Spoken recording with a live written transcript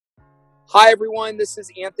Hi, everyone. This is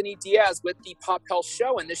Anthony Diaz with the Pop Health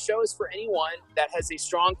Show, and this show is for anyone that has a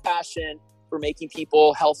strong passion for making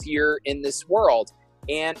people healthier in this world.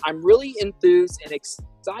 And I'm really enthused and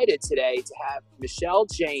excited today to have Michelle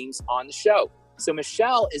James on the show. So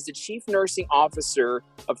Michelle is the Chief Nursing Officer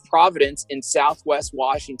of Providence in Southwest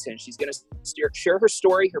Washington. She's going to share her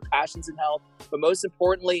story, her passions in health, but most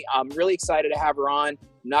importantly, I'm really excited to have her on. I'm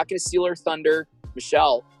not going to steal her thunder.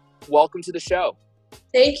 Michelle, welcome to the show.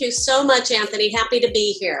 Thank you so much, Anthony. Happy to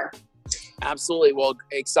be here. Absolutely. Well,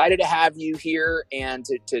 excited to have you here and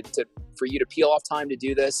for you to peel off time to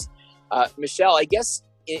do this. Michelle, I guess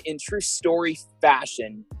in true story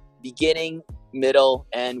fashion, beginning, middle,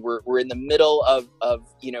 and we're in the middle of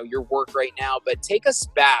your work right now, but take us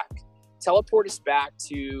back, teleport us back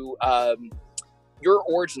to your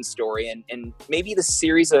origin story and maybe the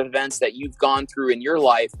series of events that you've gone through in your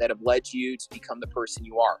life that have led you to become the person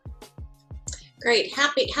you are. Great.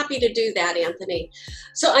 Happy to do that, Anthony.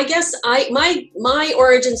 So I guess my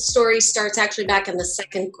origin story starts actually back in the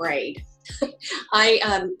second grade.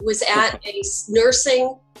 I was at a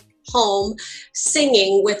nursing home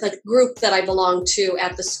singing with a group that I belonged to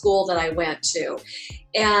at the school that I went to.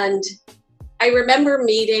 And I remember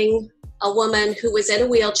meeting a woman who was in a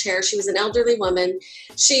wheelchair. She was an elderly woman.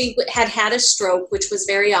 She had had a stroke, which was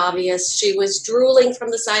very obvious. She was drooling from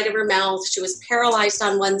the side of her mouth. She was paralyzed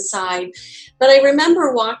on one side. But I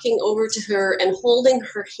remember walking over to her and holding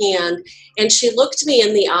her hand, and she looked me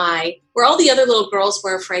in the eye, where all the other little girls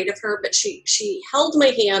were afraid of her, but she held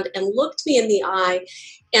my hand and looked me in the eye,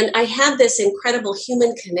 and I had this incredible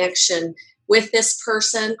human connection with this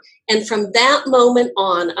person. And from that moment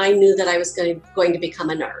on, I knew that I was going to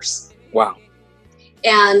become a nurse. Wow.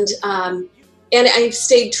 And I've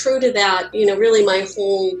stayed true to that, really my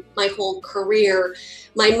whole career.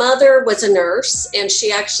 My mother was a nurse, and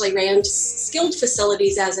she actually ran skilled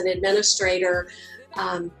facilities as an administrator.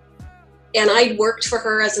 And I worked for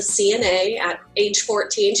her as a CNA at age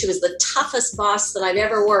 14. She was the toughest boss that I've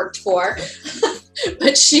ever worked for.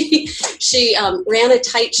 But she ran a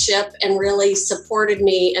tight ship and really supported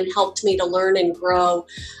me and helped me to learn and grow.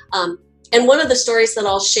 And one of the stories that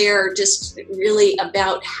I'll share just really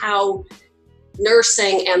about how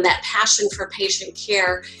nursing and that passion for patient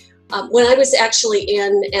care, when I was actually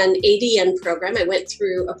in an ADN program, I went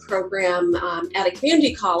through a program at a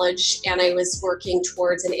community college, and I was working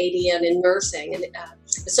towards an ADN in nursing, an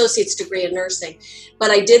associate's degree in nursing.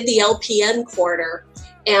 But I did the LPN quarter,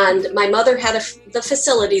 and my mother had the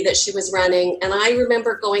facility that she was running, and I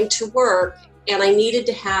remember going to work, and I needed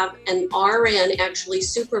to have an RN actually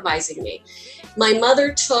supervising me. My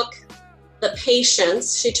mother took the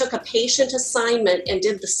patients, she took a patient assignment and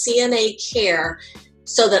did the CNA care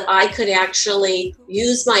so that I could actually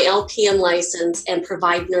use my LPN license and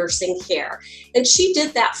provide nursing care. And she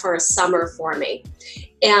did that for a summer for me.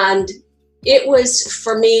 And it was,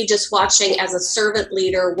 for me, just watching as a servant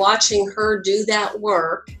leader, watching her do that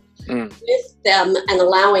work with them and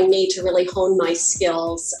allowing me to really hone my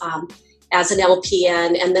skills as an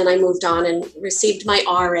LPN. And then I moved on and received my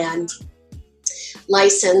RN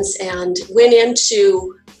license and went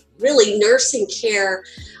into really nursing care.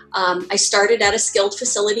 I started at a skilled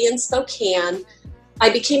facility in Spokane. I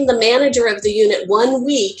became the manager of the unit 1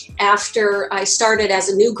 week after I started as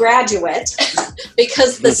a new graduate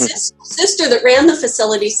because the sister that ran the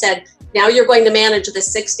facility said, "Now you're going to manage the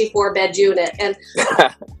 64-bed unit." And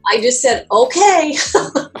I just said, "Okay,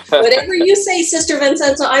 whatever you say, Sister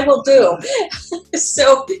Vincenzo, I will do."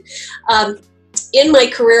 So in my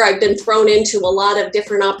career, I've been thrown into a lot of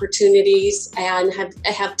different opportunities and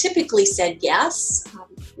have typically said yes.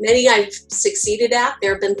 Many I've succeeded at.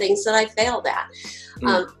 There have been things that I failed at.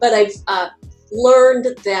 But I've learned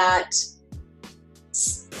that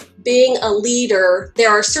being a leader, there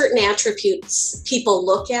are certain attributes people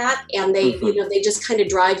look at, and they, they just kind of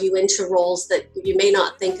drive you into roles that you may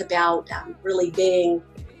not think about really being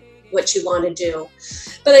what you want to do.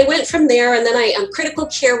 But I went from there, and then critical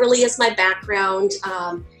care really is my background.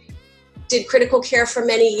 Did critical care for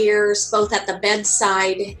many years, both at the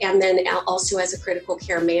bedside and then also as a critical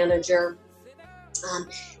care manager.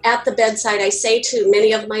 At the bedside, I say to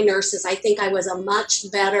many of my nurses, I think I was a much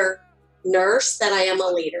better nurse than I am a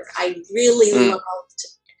leader. I really loved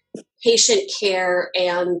patient care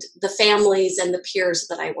and the families and the peers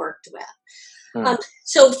that I worked with.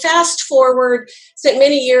 So fast forward, spent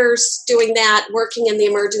many years doing that, working in the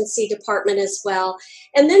emergency department as well,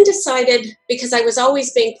 and then decided, because I was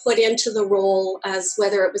always being put into the role as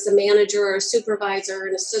whether it was a manager or a supervisor,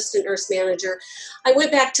 an assistant nurse manager, I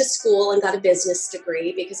went back to school and got a business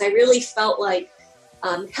degree because I really felt like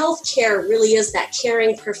Healthcare really is that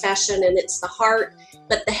caring profession, and it's the heart.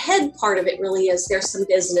 But the head part of it really is there's some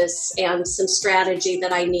business and some strategy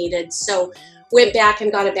that I needed. So went back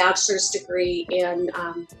and got a bachelor's degree in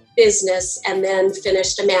business, and then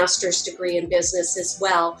finished a master's degree in business as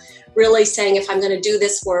well. Really saying, if I'm going to do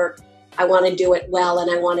this work, I want to do it well,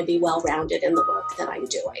 and I want to be well-rounded in the work that I'm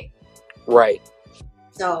doing. Right.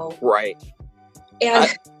 So. Right.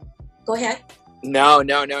 And go ahead. No.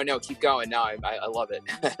 Keep going. No, I love it.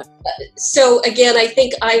 So again, I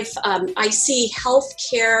think I see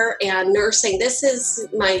healthcare and nursing. This is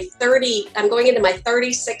I'm going into my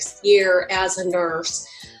 36th year as a nurse.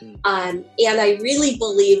 And I really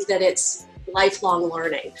believe that it's lifelong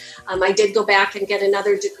learning. I did go back and get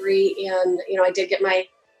another degree in, I did get my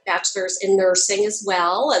bachelor's in nursing as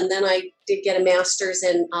well. And then I did get a master's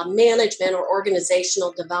in management or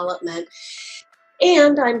organizational development.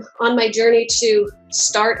 And I'm on my journey to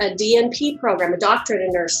start a DNP program, a doctorate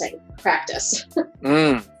in nursing practice.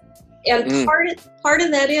 And part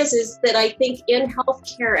of that is that I think in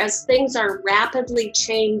healthcare, as things are rapidly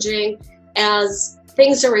changing, as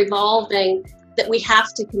things are evolving, that we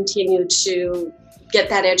have to continue to get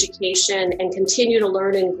that education and continue to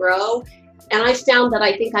learn and grow. And I found that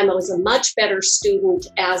I think I was a much better student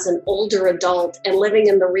as an older adult and living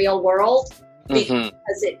in the real world, because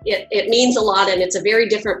it means a lot, and it's a very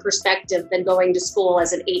different perspective than going to school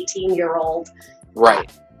as an 18-year-old. Right.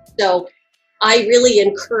 So I really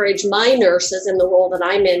encourage my nurses in the role that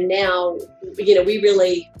I'm in now. We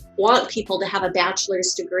really want people to have a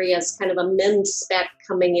bachelor's degree as kind of a min spec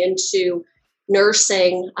coming into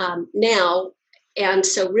nursing now. And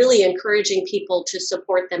so really encouraging people to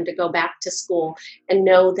support them to go back to school and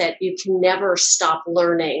know that you can never stop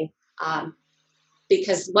learning,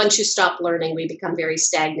 because once you stop learning, we become very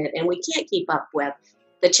stagnant and we can't keep up with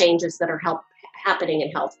the changes that are happening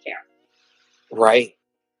in healthcare. Right.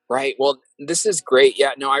 Well, this is great.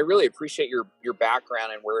 Yeah, no, I really appreciate your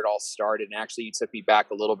background and where it all started. And actually, you took me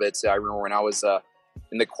back a little bit. I remember when I was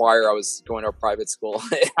in the choir, I was going to a private school.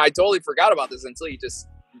 I totally forgot about this until you just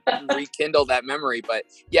rekindle that memory. But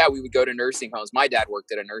yeah, we would go to nursing homes. My dad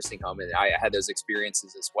worked at a nursing home, and I had those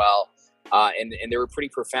experiences as well, and they were pretty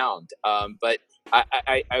profound. But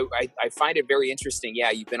I find it very interesting.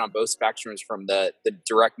 Yeah, you've been on both spectrums, from the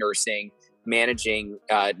direct nursing, managing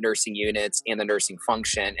nursing units and the nursing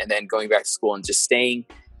function, and then going back to school and just staying,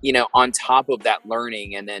 on top of that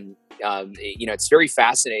learning. And then, it's very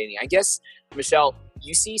fascinating. I guess, Michelle,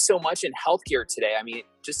 you see so much in healthcare today. I mean,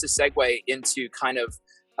 just to segue into kind of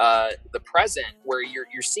the present, where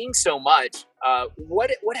you're seeing so much.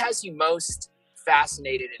 What has you most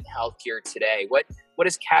fascinated in healthcare today? What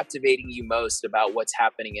is captivating you most about what's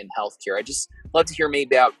happening in healthcare? I just love to hear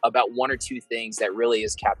maybe about one or two things that really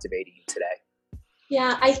is captivating you today.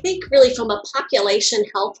 Yeah, I think really from a population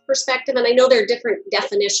health perspective, and I know there are different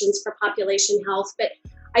definitions for population health, but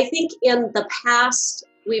I think in the past,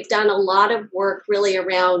 we've done a lot of work really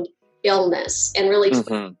around illness and really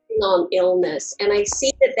focusing on illness. And I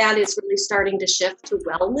see that is really starting to shift to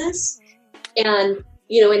wellness. And,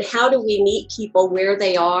 and how do we meet people where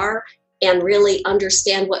they are and really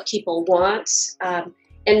understand what people want,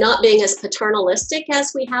 and not being as paternalistic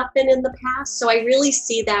as we have been in the past. So I really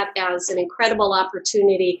see that as an incredible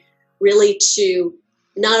opportunity really to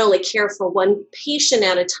not only care for one patient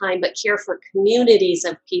at a time, but care for communities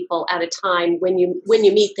of people at a time when you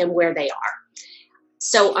meet them where they are.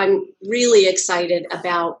 So I'm really excited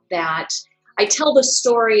about that. I tell the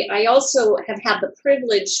story. I also have had the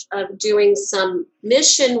privilege of doing some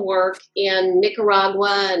mission work in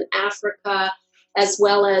Nicaragua and Africa, as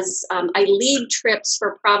well as I lead trips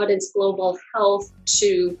for Providence Global Health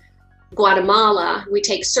to Guatemala. We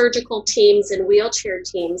take surgical teams and wheelchair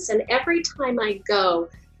teams. And every time I go,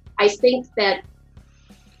 I think that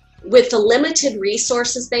with the limited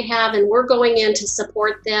resources they have, and we're going in to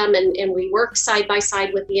support them, and we work side by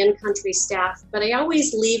side with the in-country staff, but I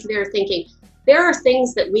always leave there thinking, there are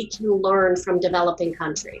things that we can learn from developing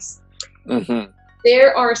countries.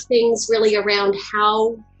 There are things really around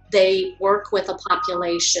how they work with a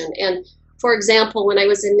population. And for example, when I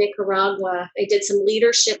was in Nicaragua, I did some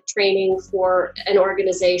leadership training for an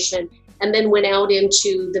organization, and then went out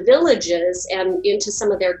into the villages and into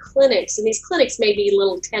some of their clinics. And these clinics may be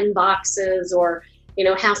little 10 boxes or,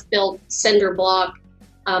 half-built cinder block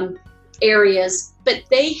areas, but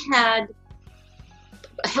they had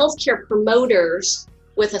healthcare promoters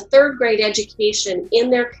with a third grade education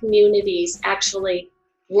in their communities actually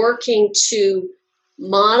working to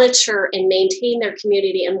monitor and maintain their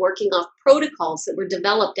community and working off protocols that were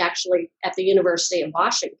developed actually at the University of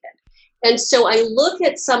Washington. And so I look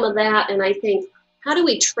at some of that and I think, how do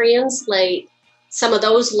we translate some of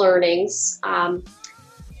those learnings. And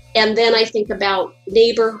then I think about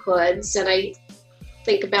neighborhoods, and I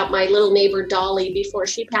think about my little neighbor Dolly before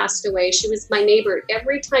she passed away. She was my neighbor.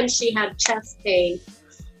 Every time she had chest pain,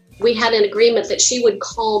 we had an agreement that she would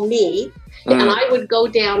call me, and I would go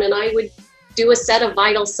down and I would do a set of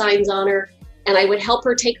vital signs on her, and I would help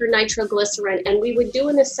her take her nitroglycerin, and we would do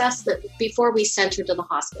an assessment before we sent her to the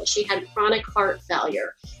hospital. She had chronic heart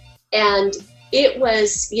failure. And it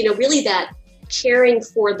was, really that caring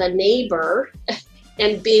for the neighbor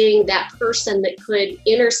and being that person that could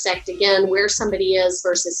intersect again where somebody is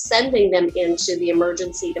versus sending them into the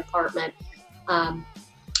emergency department.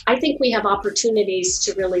 I think we have opportunities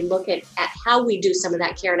to really look at how we do some of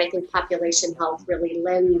that care. And I think population health really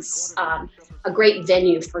lends a great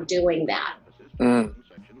venue for doing that.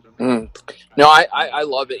 No, I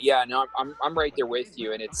love it. Yeah, no, I'm right there with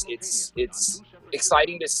you. And it's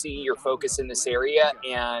exciting to see your focus in this area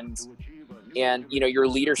and your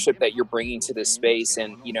leadership that you're bringing to this space,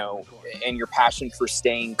 and and your passion for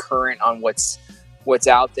staying current on what's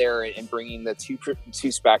out there, and bringing the two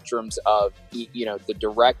spectrums of the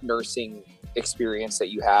direct nursing experience that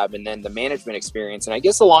you have and then the management experience. And I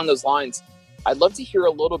guess along those lines, I'd love to hear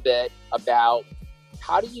a little bit about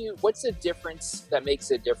what's the difference that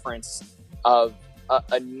makes a difference of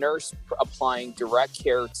a nurse applying direct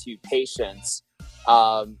care to patients,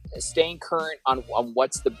 staying current on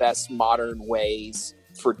what's the best modern ways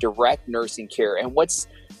for direct nursing care, and what's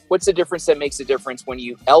the difference that makes a difference when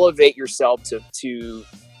you elevate yourself to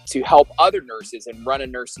help other nurses and run a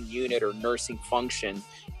nursing unit or nursing function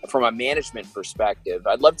from a management perspective.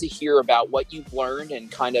 I'd love to hear about what you've learned,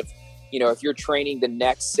 and kind of, if you're training the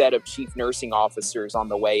next set of chief nursing officers on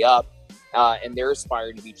the way up, and they're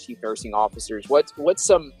aspiring to be chief nursing officers, what's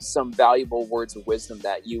some valuable words of wisdom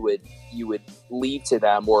that you would leave to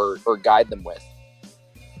them or guide them with?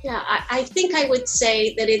 Yeah, I think I would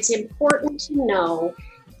say that it's important to know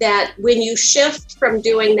that when you shift from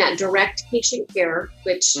doing that direct patient care,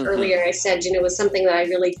 which earlier I said, was something that I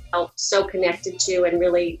really felt so connected to and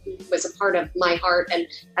really was a part of my heart and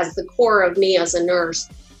as the core of me as a nurse,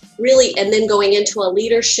 really, and then going into a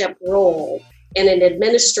leadership role and an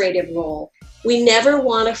administrative role, we never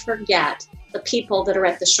want to forget the people that are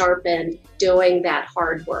at the sharp end doing that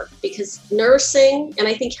hard work, because nursing, and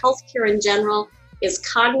I think healthcare in general, is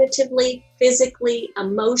cognitively, physically,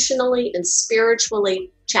 emotionally, and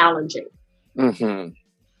spiritually challenging.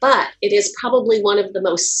 But it is probably one of the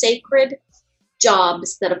most sacred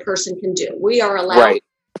jobs that a person can do. We are allowed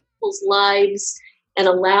people's lives and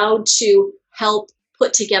allowed to help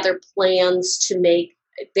put together plans to make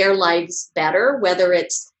their lives better, whether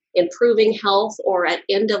it's improving health or at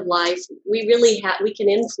end of life. We can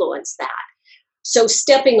influence that. So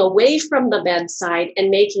stepping away from the bedside and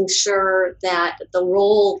making sure that the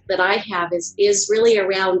role that I have is really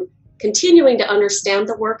around continuing to understand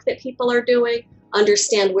the work that people are doing,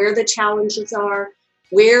 understand where the challenges are,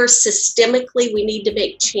 where systemically we need to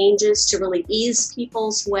make changes to really ease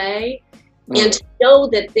people's way, and to know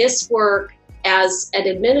that this work as an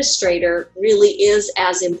administrator really is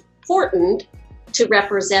as important to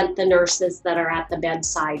represent the nurses that are at the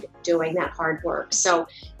bedside doing that hard work. So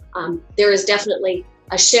there is definitely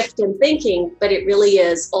a shift in thinking, but it really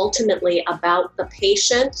is ultimately about the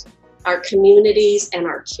patient, our communities, and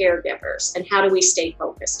our caregivers. And how do we stay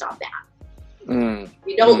focused on that?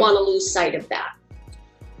 We don't want to lose sight of that.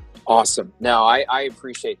 Awesome. No, I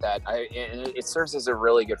appreciate that. And it serves as a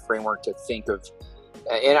really good framework to think of.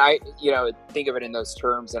 And I think of it in those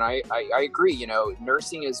terms. And I agree,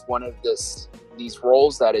 nursing is one of these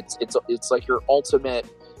roles that it's like your ultimate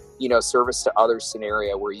service to others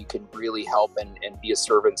scenario, where you can really help and be a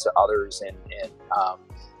servant to others. And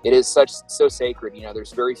it is so sacred.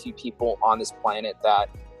 There's very few people on this planet that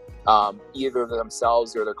either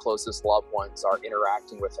themselves or their closest loved ones are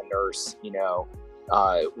interacting with a nurse,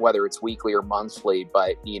 whether it's weekly or monthly.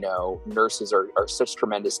 But, nurses are such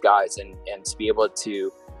tremendous guys, and to be able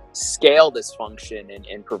to scale this function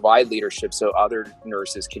and provide leadership so other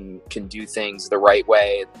nurses can do things the right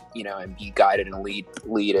way, and be guided and lead.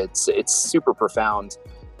 It's super profound,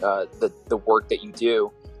 the work that you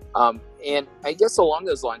do. And I guess along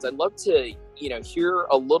those lines, I'd love to, hear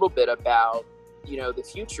a little bit about, the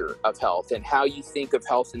future of health and how you think of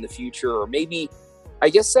health in the future, or maybe, I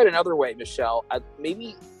guess said another way, Michelle,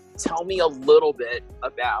 maybe tell me a little bit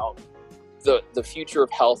about the future of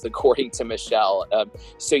health according to Michelle.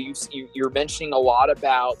 So you're mentioning a lot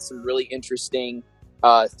about some really interesting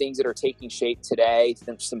things that are taking shape today,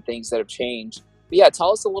 some things that have changed. But yeah,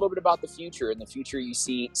 tell us a little bit about the future and the future you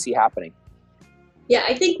see happening. Yeah,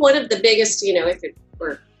 I think one of the biggest, if it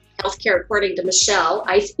were healthcare according to Michelle,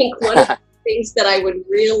 I think one of the things that I would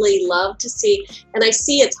really love to see. And I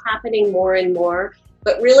see it's happening more and more,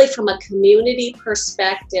 but really from a community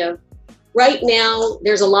perspective, right now,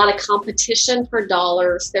 there's a lot of competition for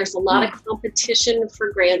dollars. There's a lot of competition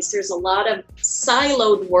for grants. There's a lot of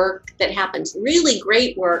siloed work that happens, really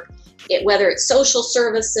great work, whether it's social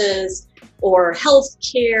services or health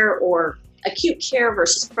care or acute care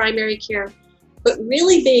versus primary care. But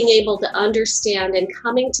really being able to understand and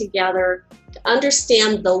coming together to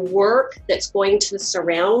understand the work that's going to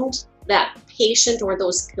surround that patient or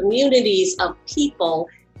those communities of people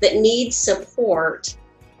that need support.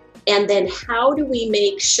 And then how do we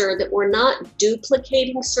make sure that we're not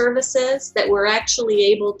duplicating services, that we're actually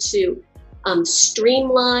able to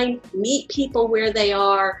streamline, meet people where they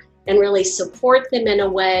are, and really support them in a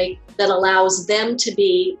way that allows them to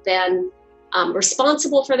be then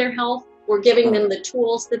responsible for their health. We're giving them the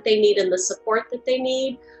tools that they need and the support that they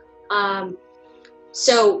need.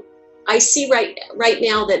 So I see right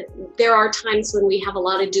now that there are times when we have a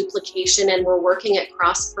lot of duplication and we're working at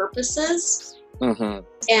cross purposes.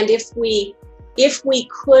 And if we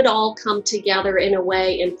could all come together in a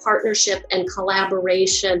way in partnership and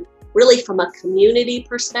collaboration, really from a community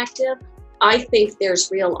perspective, I think there's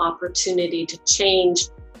real opportunity to change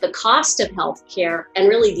the cost of healthcare and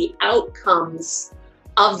really the outcomes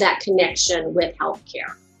of that connection with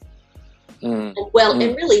healthcare. And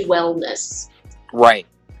really wellness. Right.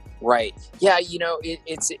 Yeah,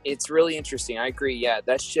 it's really interesting. I agree. Yeah,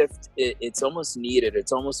 that shift, it's almost needed.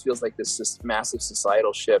 It almost feels like this massive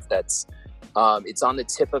societal shift that's it's on the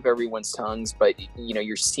tip of everyone's tongues, but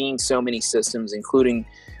you're seeing so many systems, including,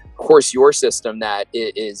 of course, your system that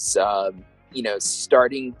is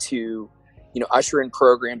starting to usher in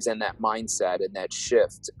programs and that mindset and that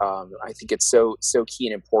shift. I think it's so key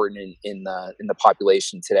and important in the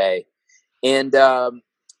population today. And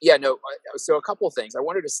so a couple of things I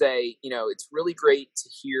wanted to say. It's really great to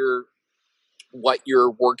hear what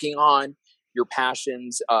you're working on, your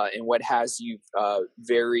passions, and what has you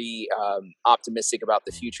very optimistic about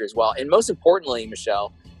the future as well. And most importantly,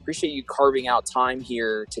 Michelle, appreciate you carving out time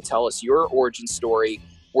here to tell us your origin story,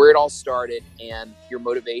 where it all started, and your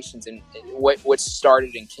motivations, and what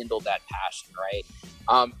started and kindled that passion,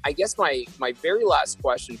 right? I guess my very last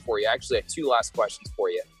question for you, actually I have two last questions for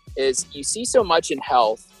you, is you see so much in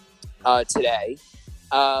health today,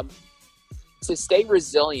 to stay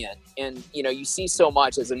resilient, and you see so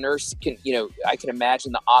much as a nurse I can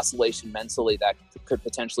imagine the oscillation mentally that could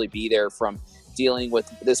potentially be there from dealing with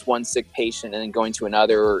this one sick patient and then going to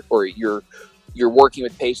another, or you're working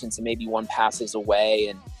with patients and maybe one passes away,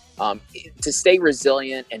 and to stay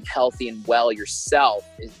resilient and healthy and well yourself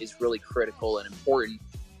is really critical and important.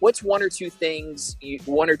 What's one or two things you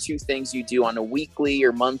do on a weekly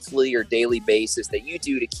or monthly or daily basis that you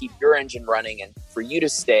do to keep your engine running and for you to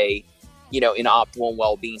stay, in optimal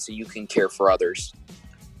well-being so you can care for others?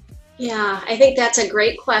 Yeah, I think that's a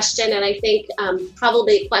great question. And I think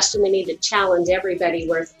probably a question we need to challenge everybody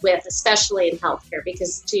with, especially in healthcare,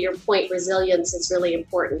 because to your point, resilience is really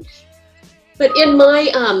important. But in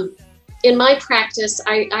my practice,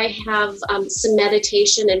 I have some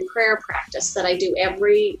meditation and prayer practice that I do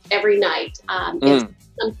every night. It's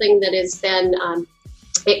something that has been,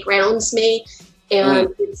 it grounds me, and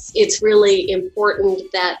it's really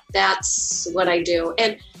important that that's what I do.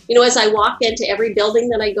 And as I walk into every building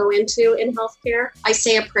that I go into in healthcare, I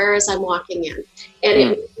say a prayer as I'm walking in. And it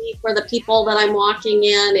may be for the people that I'm walking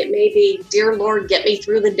in. It may be, dear Lord, get me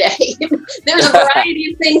through the day. There's a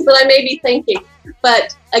variety of things that I may be thinking.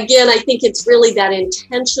 But again, I think it's really that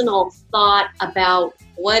intentional thought about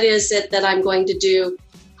what is it that I'm going to do?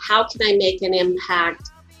 How can I make an impact?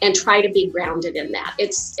 And try to be grounded in that.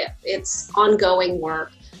 It's ongoing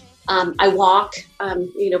work. I walk,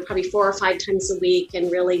 probably 4 or 5 times a week,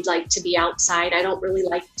 and really like to be outside. I don't really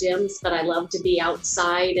like gyms, but I love to be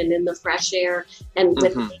outside and in the fresh air and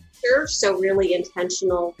with nature. So really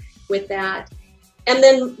intentional with that. And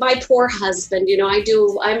then my poor husband,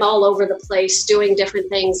 I'm all over the place doing different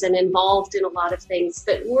things and involved in a lot of things,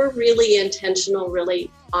 but we're really intentional really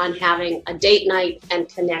on having a date night and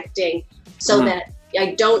connecting so that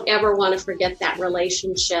I don't ever want to forget that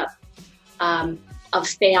relationship of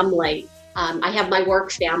family. I have my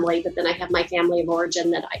work family, but then I have my family of origin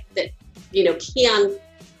that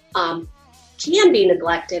can be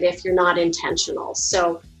neglected if you're not intentional.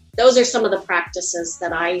 So those are some of the practices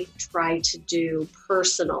that I try to do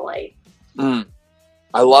personally. I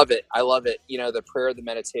love it. The prayer, the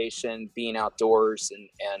meditation, being outdoors,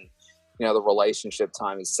 and the relationship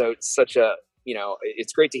time is such a,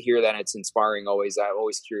 it's great to hear that. It's inspiring always. I'm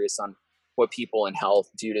always curious on what people in health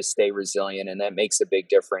do to stay resilient, and that makes a big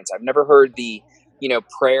difference. I've never heard the,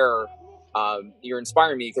 prayer you're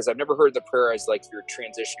inspiring me because I've never heard the prayer as like you're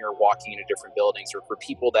transitioning or walking into different buildings, or for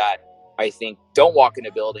people that I think don't walk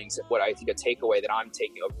into buildings. What I think a takeaway that I'm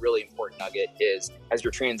taking, a really important nugget, is as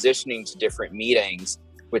you're transitioning to different meetings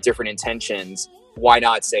with different intentions, why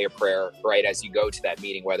not say a prayer, right? As you go to that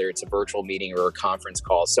meeting, whether it's a virtual meeting or a conference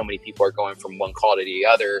call. So many people are going from one call to the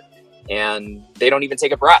other and they don't even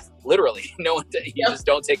take a breath. Literally, you just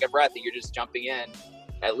don't take a breath and you're just jumping in.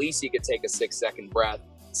 At least you could take a 6-second breath,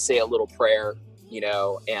 say a little prayer,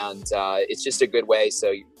 and it's just a good way.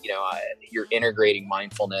 So, you're integrating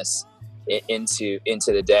mindfulness into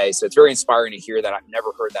the day. So it's very inspiring to hear that. I've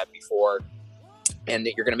never heard that before. And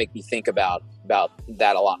that you're going to make me think about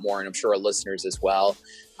that a lot more. And I'm sure our listeners as well.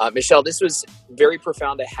 Michelle, this was very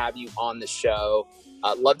profound to have you on the show.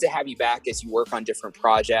 Love to have you back as you work on different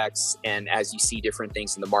projects and as you see different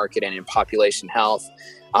things in the market and in population health.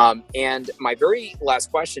 And my very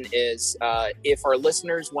last question is, if our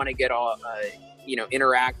listeners want to get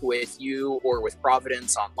interact with you or with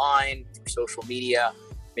Providence online, through social media,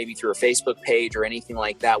 maybe through a Facebook page or anything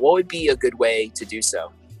like that, what would be a good way to do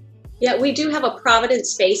so? Yeah, we do have a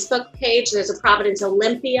Providence Facebook page. There's a Providence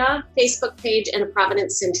Olympia Facebook page and a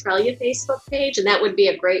Providence Centralia Facebook page. And that would be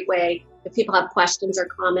a great way, if people have questions or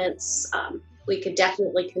comments, we could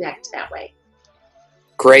definitely connect that way.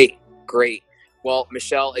 Great. Well,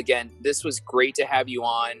 Michelle, again, this was great to have you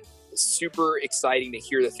on. Super exciting to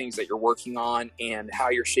hear the things that you're working on and how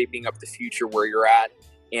you're shaping up the future where you're at,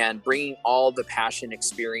 and bringing all the passion,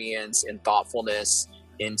 experience, and thoughtfulness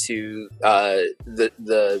into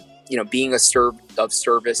being of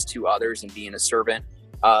service to others and being a servant,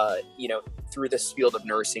 through this field of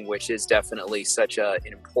nursing, which is definitely such an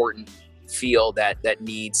important field that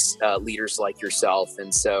needs leaders like yourself.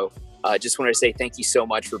 And so just wanted to say thank you so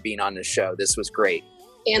much for being on the show. This was great.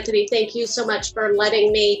 Anthony, thank you so much for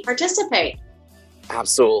letting me participate.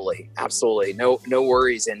 Absolutely. No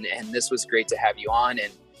worries. And this was great to have you on,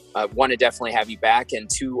 and I want to definitely have you back. And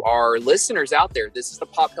to our listeners out there, this is the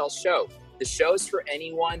Pop Health Show. The show is for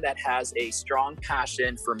anyone that has a strong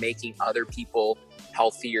passion for making other people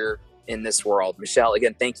healthier in this world. Michelle,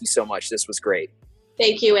 again, thank you so much. This was great.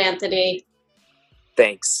 Thank you, Anthony.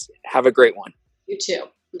 Thanks. Have a great one. You too.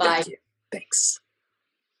 Bye. Thank you. Thanks.